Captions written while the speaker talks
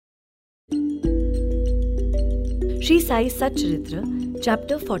Sri Sai SatCharitra,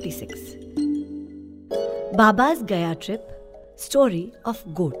 Chapter 46. Baba's Gaya Trip, Story of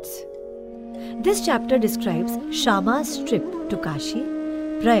Goats. This chapter describes Shama's trip to Kashi,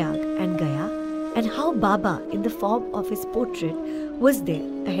 Prayag and Gaya, and how Baba, in the form of his portrait, was there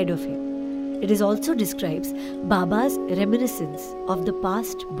ahead of him. It also describes Baba's reminiscence of the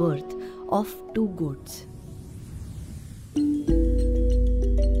past birth of two goats.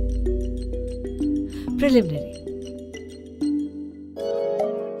 Preliminary.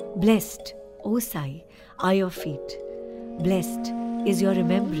 Blessed, O Sai, are your feet. Blessed is your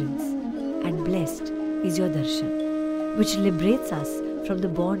remembrance, and blessed is your darshan, which liberates us from the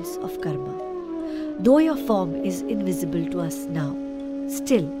bonds of karma. Though your form is invisible to us now,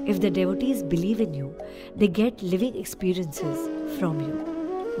 still, if the devotees believe in you, they get living experiences from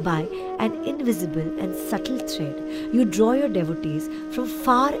you. By an invisible and subtle thread, you draw your devotees from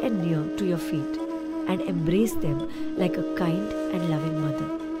far and near to your feet and embrace them like a kind and loving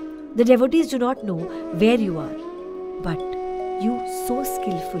mother. The devotees do not know where you are, but you so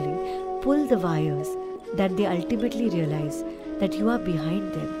skillfully pull the wires that they ultimately realize that you are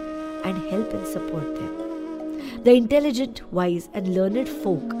behind them and help and support them. The intelligent, wise and learned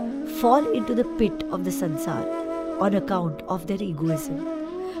folk fall into the pit of the sansar on account of their egoism.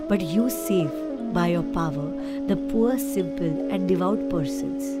 But you save, by your power, the poor, simple and devout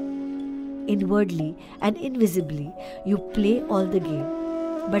persons. Inwardly and invisibly, you play all the game,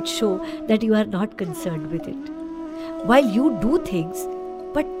 but show that you are not concerned with it. While you do things,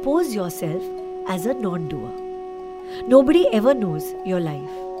 but pose yourself as a non-doer. Nobody ever knows your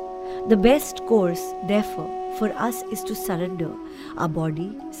life. The best course, therefore, for us is to surrender our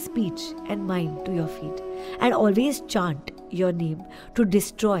body, speech and mind to your feet and always chant your name to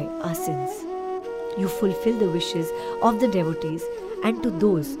destroy our sins. You fulfill the wishes of the devotees, and to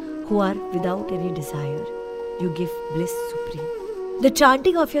those who are without any desire, you give bliss supreme. The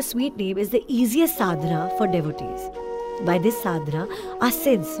chanting of your sweet name is the easiest sadhana for devotees. By this sadhana, our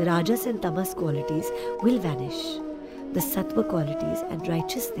sins, rajas and tamas qualities will vanish. The sattva qualities and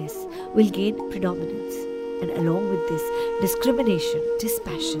righteousness will gain predominance. And along with this, discrimination,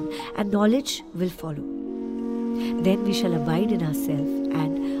 dispassion and knowledge will follow. Then we shall abide in ourselves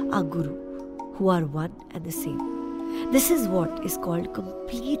and our Guru, who are one and the same. This is what is called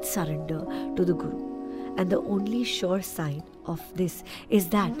complete surrender to the Guru. And the only sure sign of this is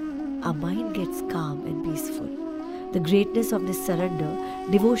that our mind gets calm and peaceful. The greatness of this surrender,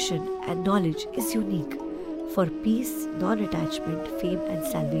 devotion and knowledge is unique. For peace, non-attachment, fame and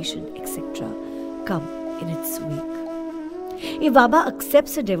salvation, etc. come in its wake. If Baba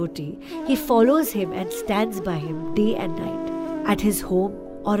accepts a devotee, he follows him and stands by him day and night, at his home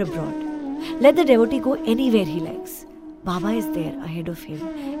or abroad. Let the devotee go anywhere he likes. Baba is there ahead of him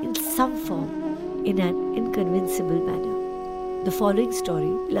in some form, in an inconceivable manner. The following story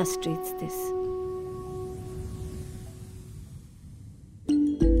illustrates this.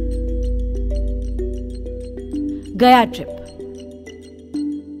 Gaya trip.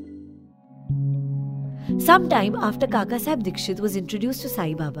 Sometime after Kaka Sahib Dikshit was introduced to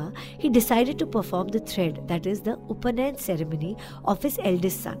Sai Baba, he decided to perform the thread, that is the Upanayan ceremony of his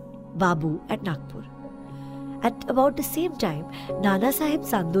eldest son, Babu, at Nagpur. At about the same time, Nana Sahib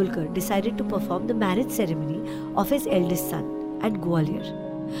Sandolkar decided to perform the marriage ceremony of his eldest son at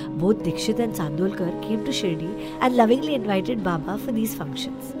Gwalior. Both Dikshit and Sandolkar came to Shirdi and lovingly invited Baba for these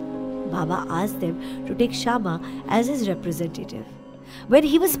functions. Baba asked them to take Shama as his representative. When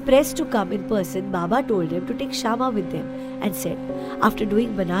he was pressed to come in person, Baba told him to take Shama with them and said, after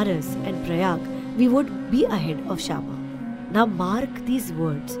doing Banaras and Prayag, we would be ahead of Shama. Now mark these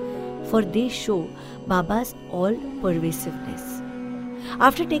words, for they show Baba's all-pervasiveness.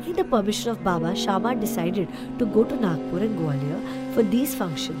 After taking the permission of Baba, Shama decided to go to Nagpur and Gwalior for these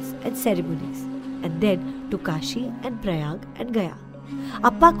functions and ceremonies, and then to Kashi and Prayag and Gaya.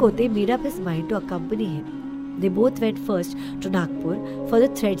 Appa Kote made up his mind to accompany him. They both went first to Nagpur for the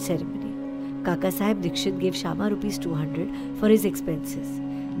thread ceremony. Kaka Sahib Dikshit gave Shama rupees 200 for his expenses.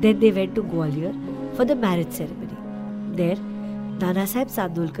 Then they went to Gwalior for the marriage ceremony. There, Nana Sahib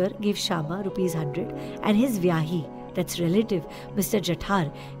Sandolkar gave Shama rupees 100 and his Vyahi, that's relative, Mr.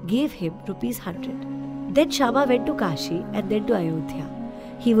 Jathar, gave him rupees 100. Then Shama went to Kashi and then to Ayodhya.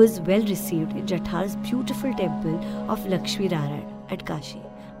 He was well received in Jathar's beautiful temple of Lakshmi Narayan at Kashi,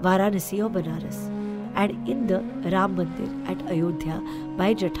 Varanasi or Banaras, and in the Ram Mandir at Ayodhya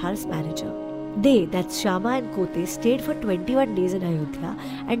by Jathar's manager. They, that's Shama and Kote, stayed for 21 days in Ayodhya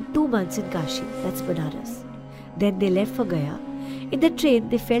and 2 months in Kashi, that's Banaras. Then they left for Gaya. In the train,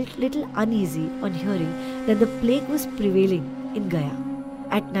 they felt little uneasy on hearing that the plague was prevailing in Gaya.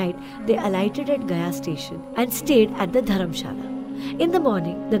 At night, they alighted at Gaya station and stayed at the Dharamshala. In the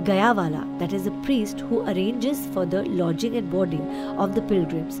morning, the Gayawala, that is the priest who arranges for the lodging and boarding of the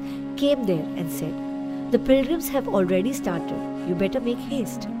pilgrims, came there and said, "The pilgrims have already started. You better make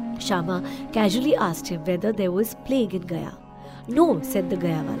haste." Shama casually asked him whether there was plague in Gaya. "No," said the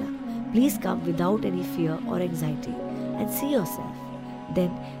Gayawala. "Please come without any fear or anxiety and see yourself."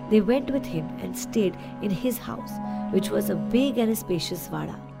 Then they went with him and stayed in his house, which was a big and a spacious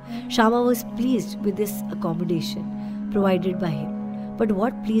vada. Shama was pleased with this accommodation provided by him. But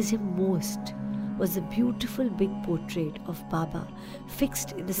what pleased him most was a beautiful big portrait of Baba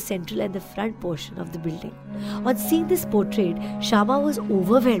fixed in the central and the front portion of the building. On seeing this portrait, Shama was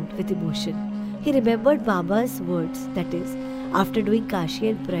overwhelmed with emotion. He remembered Baba's words, that is, after doing Kashi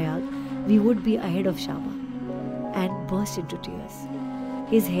and Prayag, we would be ahead of Shama, and burst into tears.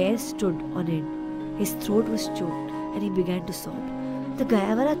 His hair stood on end, his throat was choked, and he began to sob. The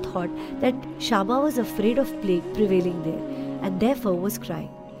Gayawala thought that Shama was afraid of plague prevailing there, and therefore was crying.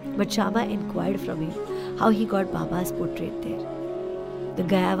 But Shama inquired from him how he got Baba's portrait there. The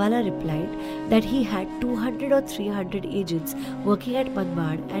Gayawala replied that he had 200 or 300 agents working at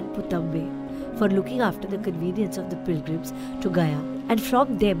Manmad and Putambe for looking after the convenience of the pilgrims to Gaya, and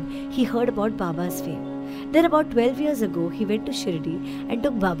from them he heard about Baba's fame. Then about 12 years ago he went to Shirdi and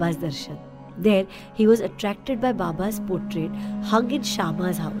took Baba's darshan. There he was attracted by Baba's portrait hung in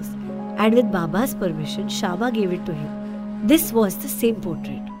Shama's house, and with Baba's permission Shama gave it to him. This was the same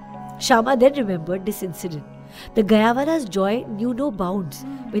portrait. Shama then remembered this incident. The Gayawala's joy knew no bounds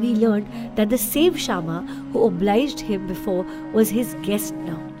when he learned that the same Shama who obliged him before was his guest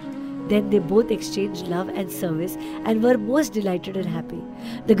now. Then they both exchanged love and service and were most delighted and happy.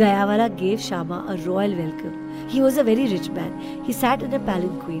 The Gayawala gave Shama a royal welcome. He was a very rich man. He sat in a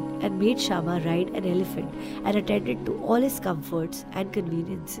palanquin and made Shama ride an elephant and attended to all his comforts and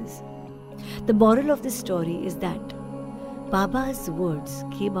conveniences. The moral of this story is that Baba's words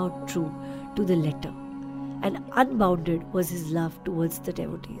came out true to the letter, and unbounded was his love towards the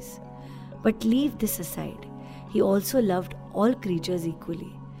devotees. But leave this aside, he also loved all creatures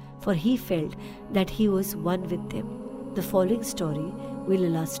equally, for he felt that he was one with them. The following story will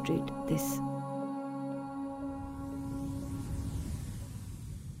illustrate this.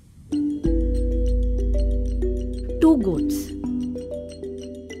 Two goats.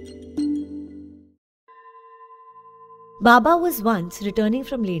 Baba was once returning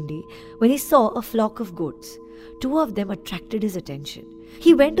from Lendi when he saw a flock of goats. Two of them attracted his attention.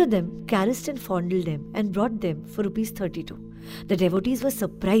 He went to them, caressed and fondled them, and brought them for rupees 32. The devotees were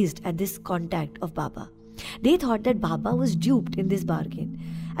surprised at this contact of Baba. They thought that Baba was duped in this bargain,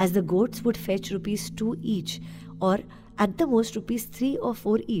 as the goats would fetch rupees 2 each, or at the most rupees 3 or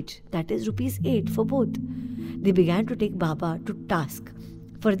 4 each, that is rupees 8 for both. They began to take Baba to task.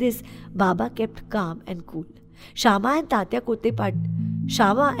 For this, Baba kept calm and cool. Shama and Tatya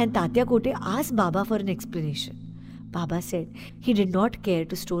Kote asked Baba for an explanation. Baba said he did not care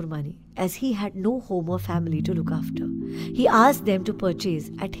to store money, as he had no home or family to look after. He asked them to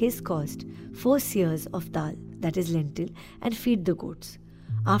purchase at his cost 4 seers of dal, that is lentil, and feed the goats.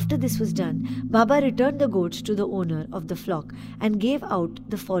 After this was done, Baba returned the goats to the owner of the flock and gave out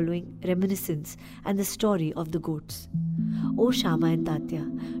the following reminiscence and the story of the goats. "O Shama and Tatya,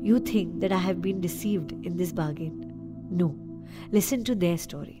 you think that I have been deceived in this bargain? No. Listen to their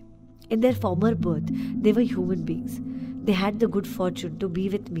story. In their former birth, they were human beings. They had the good fortune to be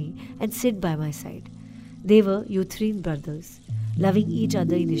with me and sit by my side. They were Yuthrine brothers, loving each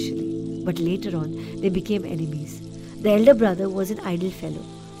other initially, but later on they became enemies. The elder brother was an idle fellow,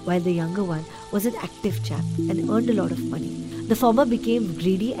 while the younger one was an active chap and earned a lot of money. The former became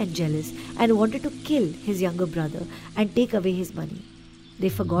greedy and jealous and wanted to kill his younger brother and take away his money. They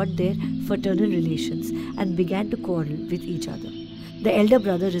forgot their fraternal relations and began to quarrel with each other. The elder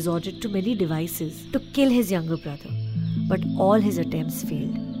brother resorted to many devices to kill his younger brother, but all his attempts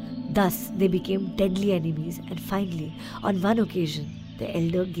failed. Thus, they became deadly enemies, and finally, on one occasion, the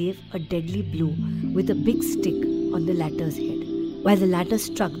elder gave a deadly blow with a big stick on the latter's head, while the latter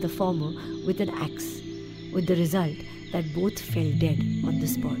struck the former with an axe, with the result that both fell dead on the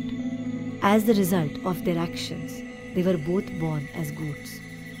spot. As the result of their actions, they were both born as goats.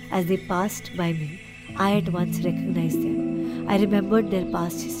 As they passed by me, I at once recognized them. I remembered their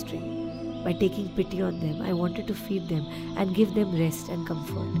past history. By taking pity on them, I wanted to feed them and give them rest and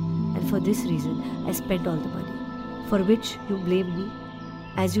comfort. And for this reason, I spent all the money. For which you blame me,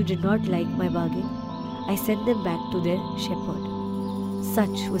 as you did not like my bargain. I sent them back to their shepherd.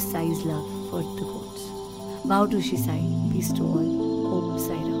 Such was Sai's love for the goats. Bow to Shi Sai. Peace to all. Om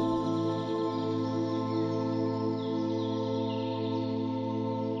Sai Ram.